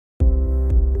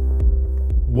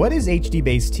What is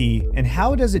HDBaseT and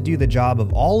how does it do the job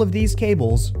of all of these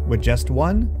cables with just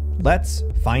one? Let's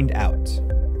find out.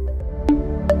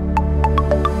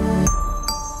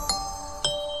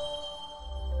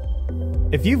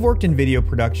 If you've worked in video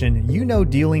production, you know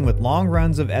dealing with long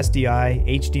runs of SDI,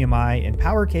 HDMI, and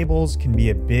power cables can be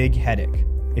a big headache.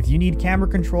 If you need camera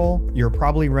control, you're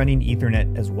probably running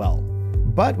Ethernet as well.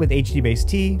 But with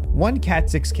HDBaseT, one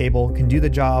Cat6 cable can do the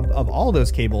job of all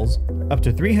those cables up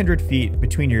to 300 feet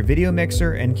between your video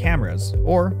mixer and cameras,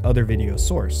 or other video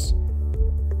source.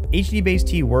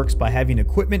 HDBaseT works by having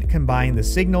equipment combine the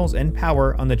signals and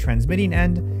power on the transmitting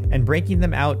end and breaking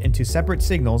them out into separate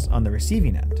signals on the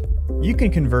receiving end. You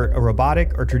can convert a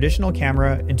robotic or traditional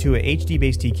camera into a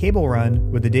HDBaseT cable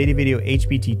run with the Datavideo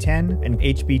HBT10 and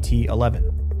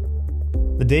HBT11.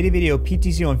 The Datavideo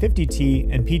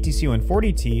PTC150T and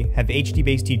PTC140T have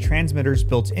HDBaseT transmitters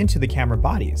built into the camera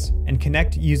bodies and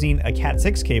connect using a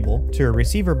Cat6 cable to a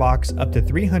receiver box up to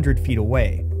 300 feet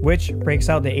away, which breaks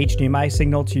out the HDMI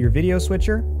signal to your video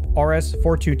switcher,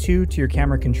 RS422 to your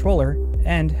camera controller,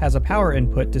 and has a power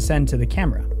input to send to the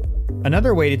camera.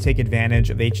 Another way to take advantage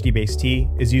of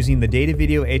HDBaseT is using the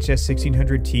Datavideo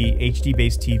HS1600T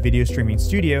HDBaseT Video Streaming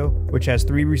Studio, which has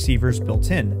 3 receivers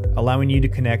built in, allowing you to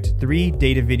connect 3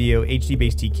 Datavideo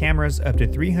HDBaseT cameras up to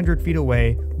 300 feet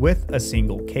away with a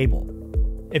single cable.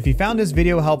 If you found this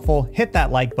video helpful, hit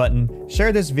that like button,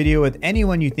 share this video with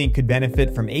anyone you think could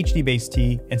benefit from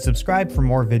HDBaseT, and subscribe for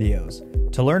more videos.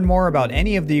 To learn more about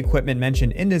any of the equipment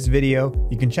mentioned in this video,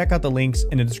 you can check out the links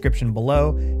in the description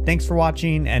below. Thanks for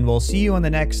watching, and we'll see you on the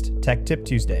next Tech Tip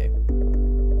Tuesday.